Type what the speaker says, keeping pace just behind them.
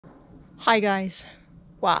Hi guys!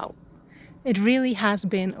 Wow, it really has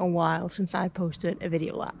been a while since I posted a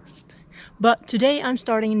video last. But today I'm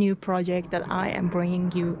starting a new project that I am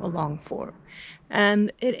bringing you along for.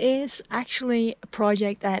 And it is actually a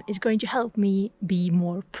project that is going to help me be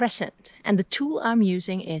more present. And the tool I'm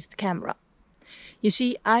using is the camera. You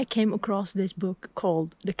see, I came across this book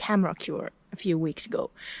called The Camera Cure a few weeks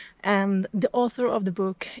ago. And the author of the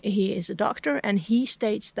book, he is a doctor, and he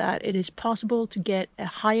states that it is possible to get a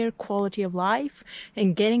higher quality of life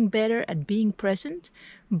and getting better at being present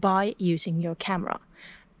by using your camera.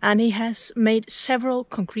 And he has made several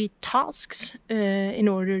concrete tasks in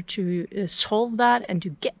order to solve that and to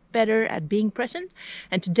get better at being present.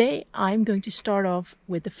 And today I'm going to start off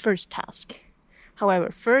with the first task.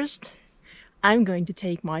 However, first I'm going to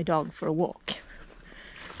take my dog for a walk.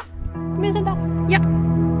 Kom igen, Zelda. Ja.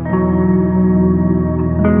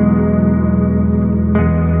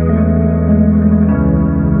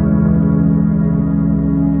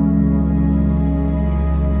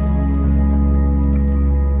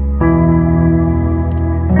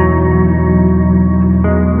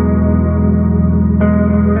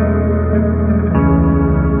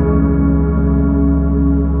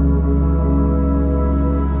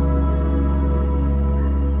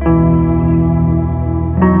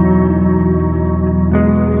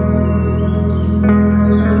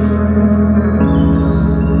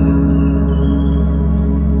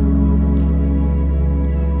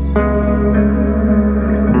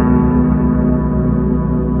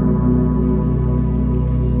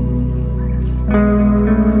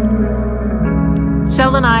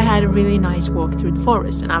 Zelda and I had a really nice walk through the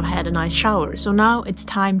forest and I've had a nice shower, so now it's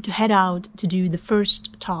time to head out to do the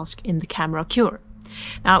first task in the camera cure.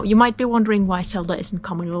 Now, you might be wondering why Zelda isn't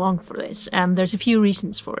coming along for this, and there's a few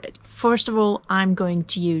reasons for it. First of all, I'm going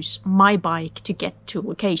to use my bike to get to a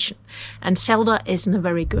location, and Zelda isn't a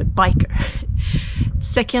very good biker.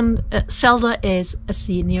 Second, Zelda is a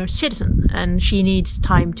senior citizen and she needs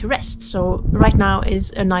time to rest, so right now is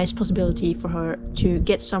a nice possibility for her to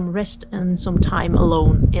get some rest and some time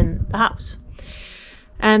alone in the house.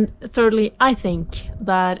 And thirdly, I think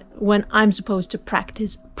that when I'm supposed to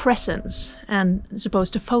practice presence and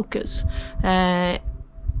supposed to focus,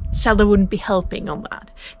 Zelda wouldn't be helping on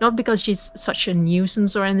that. Not because she's such a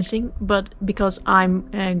nuisance or anything, but because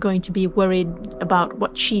I'm going to be worried about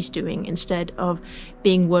what she's doing instead of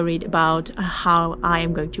being worried about how I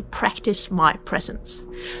am going to practice my presence.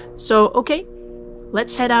 So, okay,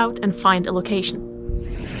 let's head out and find a location.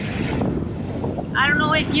 I don't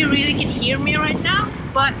know if you really can hear me right now,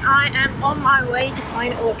 but I am on my way to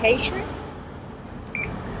find a location.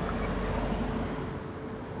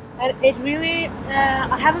 And it really,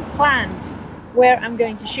 I haven't planned where I'm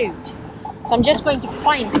going to shoot. So I'm just going to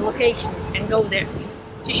find a location and go there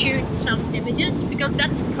to shoot some images, because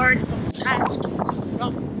that's part of the task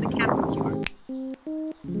from the camera cure.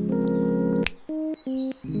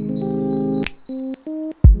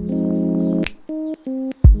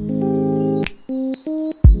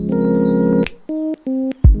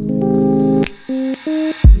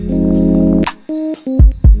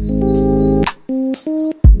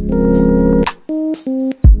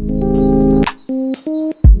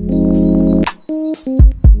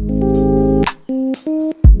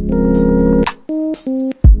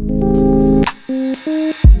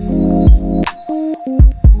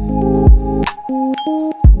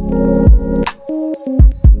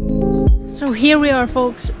 So here we are,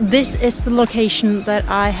 folks. This is the location that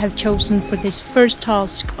I have chosen for this first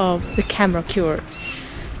task of the camera cure.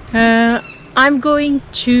 I'm going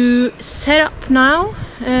to set up now.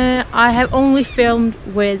 I have only filmed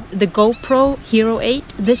with the GoPro Hero 8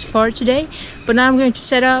 this far today, but now I'm going to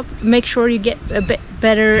set up, make sure you get a bit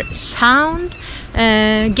better sound,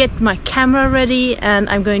 get my camera ready, and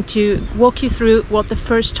I'm going to walk you through what the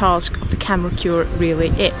first task of the camera cure really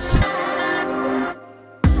is.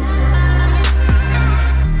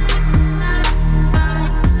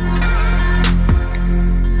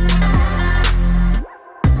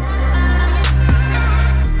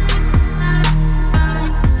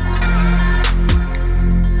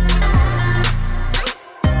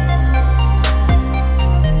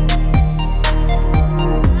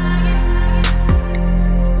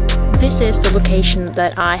 This is the location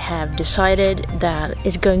that I have decided that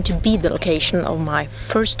is going to be the location of my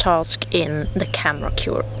first task in the camera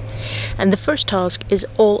cure. And the first task is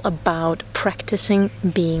all about practicing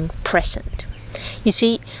being present. You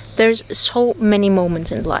see, there's so many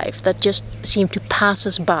moments in life that just seem to pass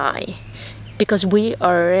us by because we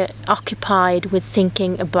are occupied with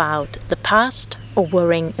thinking about the past or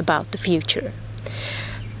worrying about the future.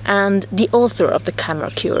 And the author of The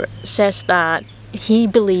Camera Cure says that he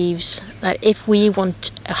believes that if we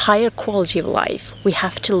want a higher quality of life, we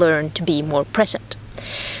have to learn to be more present.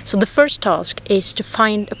 So the first task is to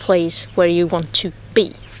find a place where you want to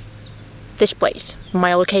be. This place,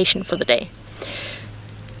 my location for the day.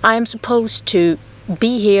 I am supposed to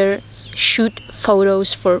be here, shoot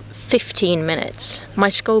photos for 15 minutes. My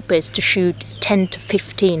scope is to shoot 10 to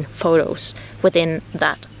 15 photos within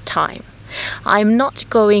that time. I'm not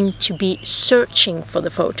going to be searching for the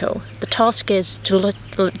photo. The task is to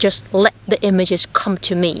just let the images come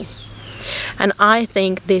to me. And I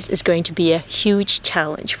think this is going to be a huge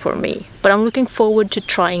challenge for me. But I'm looking forward to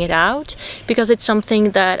trying it out, because it's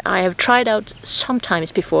something that I have tried out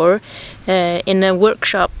sometimes before. In a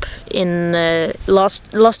workshop in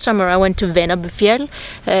last summer I went to Venabufjell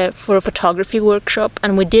for a photography workshop,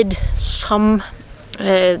 and we did some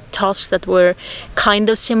tasks that were kind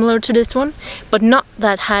of similar to this one, but not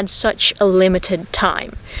that had such a limited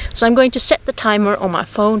time. So I'm going to set the timer on my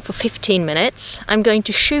phone for 15 minutes. I'm going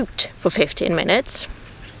to shoot for 15 minutes.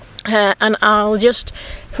 And I'll just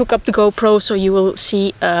hook up the GoPro so you will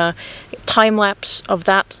see a time lapse of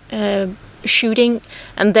that shooting,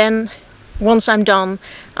 and then once I'm done,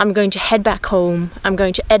 I'm going to head back home, I'm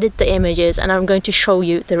going to edit the images, and I'm going to show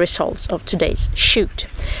you the results of today's shoot.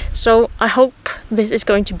 So I hope this is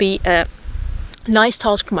going to be a nice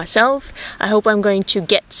task for myself. I hope I'm going to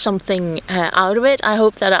get something out of it. I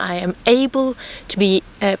hope that I am able to be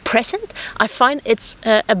present. I find it's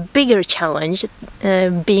a bigger challenge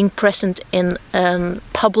being present in a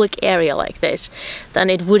public area like this than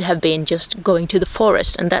it would have been just going to the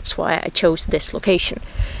forest, and that's why I chose this location.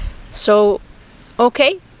 So,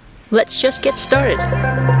 okay, let's just get started.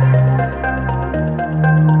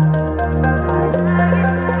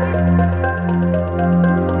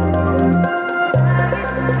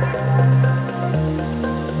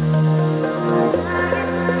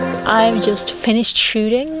 I've just finished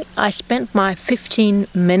shooting. I spent my 15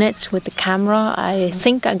 minutes with the camera. I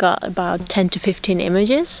think I got about 10 to 15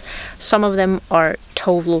 images. Some of them are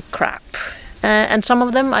total crap. And some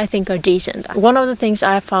of them I think are decent. One of the things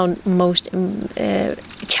I found most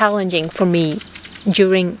challenging for me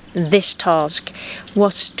during this task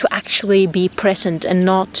was to actually be present and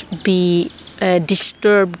not be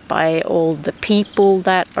disturbed by all the people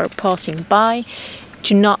that are passing by,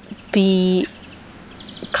 to not be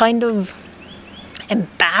kind of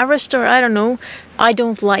embarrassed, or I don't know. I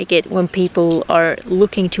don't like it when people are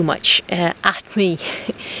looking too much at me.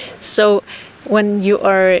 So when you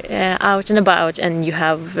are out and about and you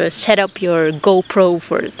have set up your GoPro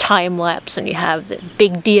for time-lapse and you have the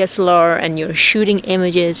big DSLR and you're shooting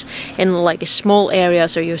images in like a small area,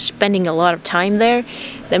 so you're spending a lot of time there,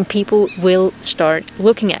 then people will start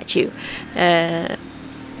looking at you.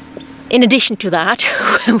 In addition to that,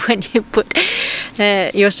 when you put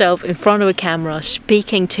yourself in front of a camera,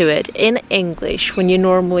 speaking to it in English, when you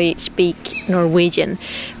normally speak Norwegian,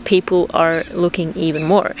 people are looking even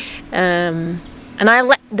more. And I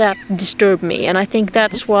let that disturb me, and I think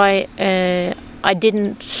that's why I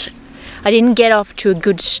didn't get off to a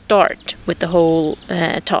good start with the whole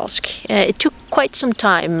task. It took quite some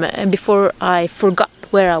time before I forgot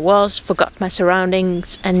where I was, forgot my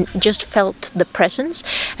surroundings, and just felt the presence.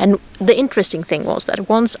 And the interesting thing was that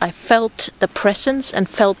once I felt the presence and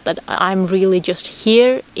felt that I'm really just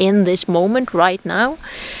here in this moment right now,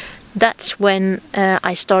 that's when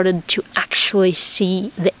I started to actually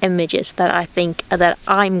see the images that I think that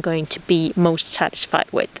I'm going to be most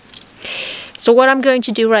satisfied with. So what I'm going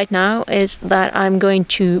to do right now is that I'm going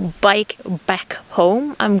to bike back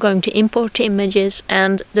home. I'm going to import the images,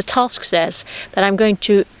 and the task says that I'm going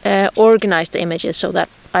to organize the images so that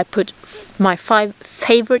I put my 5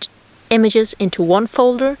 favorite images into one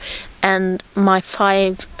folder and my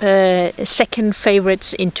 5 second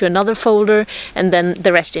favorites into another folder, and then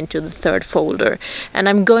the rest into the third folder. And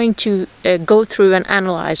I'm going to go through and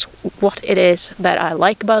analyze what it is that I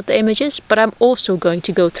like about the images, but I'm also going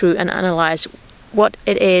to go through and analyze what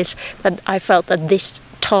it is that I felt that this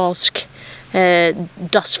task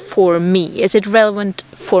does for me. Is it relevant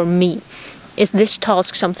for me? Is this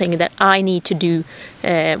task something that I need to do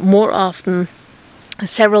more often,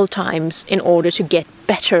 several times, in order to get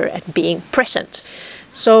better at being present?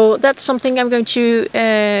 So that's something I'm going to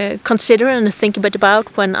consider and think a bit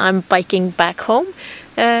about when I'm biking back home,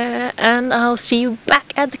 and I'll see you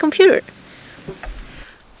back at the computer.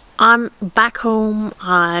 I'm back home.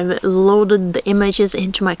 I've loaded the images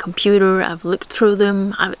into my computer, I've looked through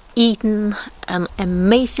them, I've eaten an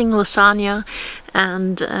amazing lasagna,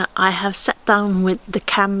 and I have sat down with the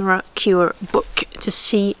Camera Cure book to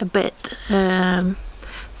see a bit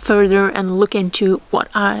further and look into what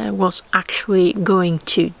I was actually going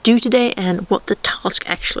to do today and what the task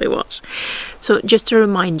actually was. So just to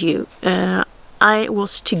remind you, I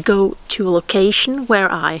was to go to a location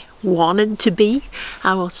where I wanted to be.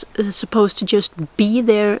 I was supposed to just be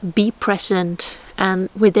there, be present, and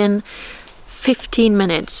within 15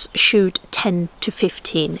 minutes shoot 10 to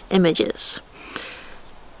 15 images.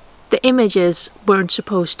 The images weren't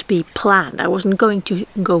supposed to be planned. I wasn't going to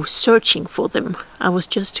go searching for them. I was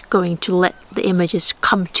just going to let the images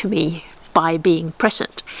come to me by being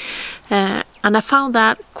present. And I found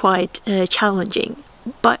that quite challenging.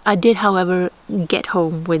 But I did, however, get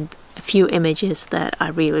home with a few images that I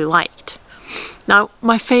really liked. Now,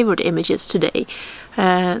 my favorite images today,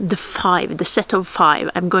 the set of 5,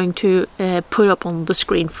 I'm going to put up on the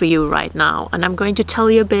screen for you right now. And I'm going to tell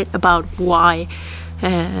you a bit about why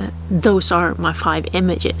those are my 5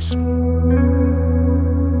 images.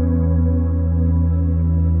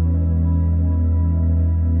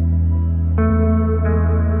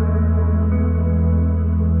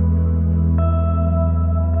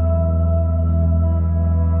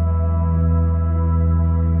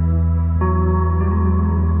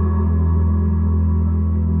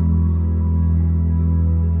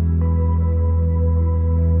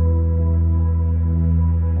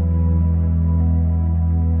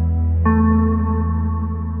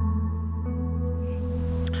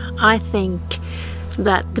 I think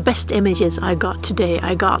that the best images I got today,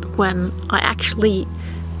 I got when I actually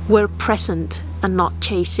were present and not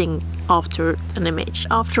chasing after an image.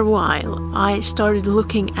 After a while, I started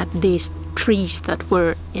looking at these trees that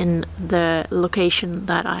were in the location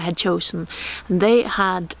that I had chosen. And they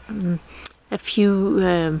had a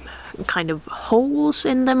few kind of holes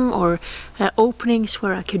in them, or openings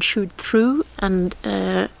where I could shoot through and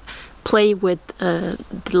play with the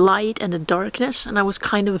light and the darkness, and I was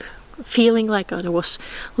kind of feeling like I was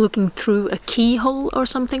looking through a keyhole or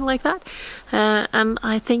something like that, and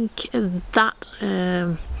I think that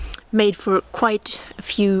made for quite a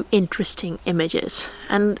few interesting images.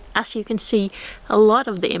 And as you can see, a lot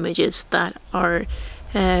of the images that are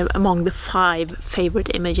among the 5 favorite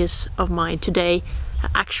images of mine today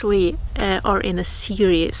actually are in a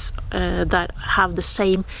series that have the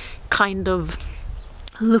same kind of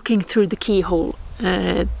looking through the keyhole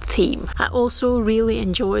theme. I also really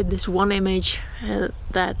enjoyed this one image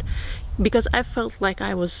because I felt like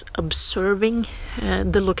I was observing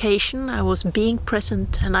the location, I was being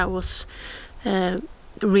present, and I was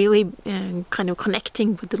really kind of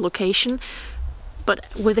connecting with the location. But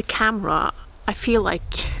with the camera, I feel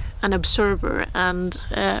like an observer, and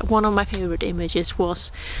one of my favorite images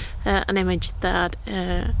was an image that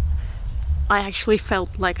I actually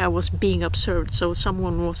felt like I was being observed, so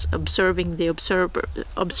someone was observing the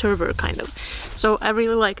observer kind of. So I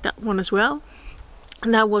really liked that one as well,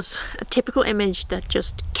 and that was a typical image that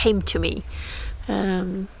just came to me.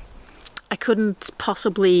 I couldn't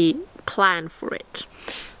possibly plan for it.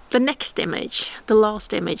 The next image, the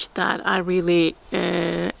last image that I really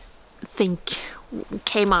think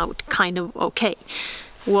came out kind of okay,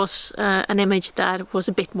 was an image that was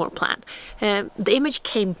a bit more planned. The image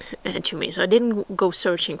came to me, so I didn't go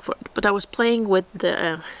searching for it, but I was playing with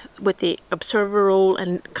the observer role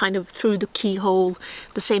and kind of through the keyhole,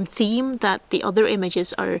 the same theme that the other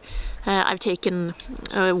images are I've taken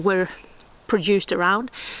were produced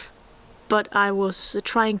around, but I was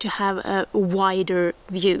trying to have a wider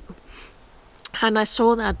view, and I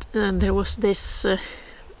saw that there was this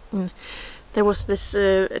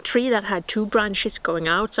tree that had 2 branches going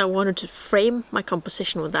out, so I wanted to frame my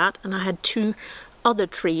composition with that, and I had 2 other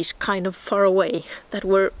trees kind of far away that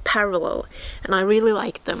were parallel, and I really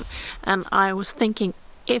liked them. And I was thinking,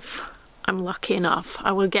 if I'm lucky enough,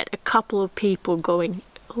 I will get a couple of people going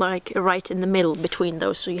like right in the middle between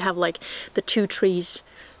those, so you have like the 2 trees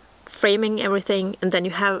framing everything, and then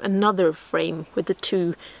you have another frame with the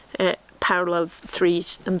 2 parallel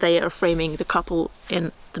trees, and they are framing the couple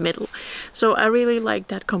in the middle. So I really liked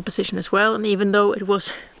that composition as well, and even though it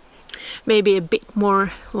was maybe a bit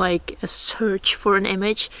more like a search for an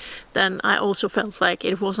image, then I also felt like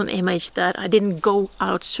it was an image that I didn't go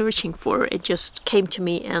out searching for. It just came to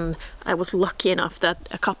me, and I was lucky enough that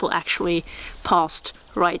a couple actually passed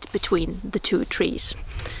right between the 2 trees.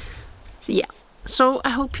 So yeah, so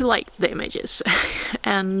I hope you liked the images.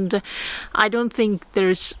 And I don't think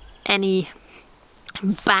there's any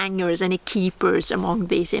bangers, any keepers among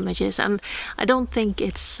these images, and I don't think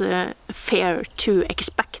it's fair to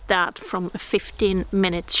expect that from a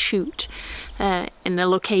 15-minute shoot in a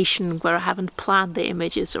location where I haven't planned the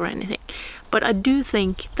images or anything. But I do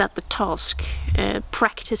think that the task,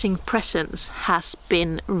 practicing presence, has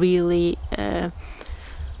been really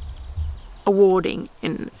awarding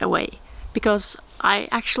in a way, because I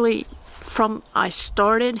actually, from I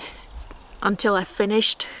started until I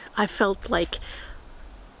finished, I felt like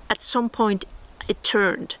at some point it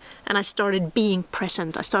turned and I started being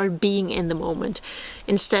present. I started being in the moment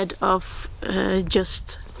instead of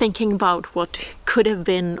just thinking about what could have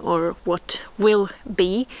been or what will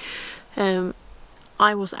be.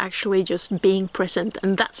 I was actually just being present,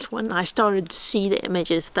 and that's when I started to see the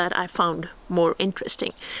images that I found more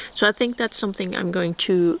interesting. So I think that's something I'm going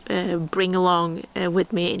to bring along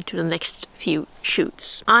with me into the next few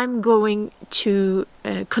shoots. I'm going to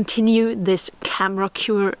continue this camera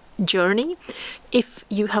cure journey. If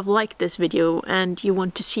you have liked this video and you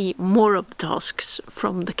want to see more of the tasks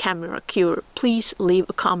from the camera cure, please leave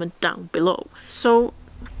a comment down below. So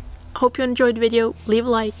hope you enjoyed the video. Leave a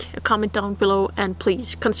like, a comment down below, and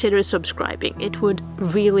please consider subscribing. It would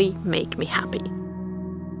really make me happy.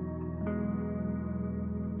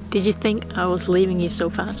 Did you think I was leaving you so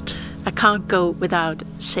fast? I can't go without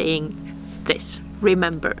saying this.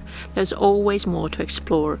 Remember, there's always more to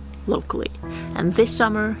explore locally. And this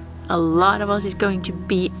summer, a lot of us is going to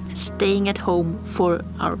be staying at home for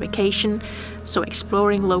our vacation, so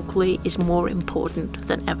exploring locally is more important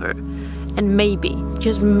than ever. And maybe,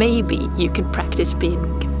 just maybe, you can practice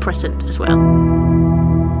being present as well.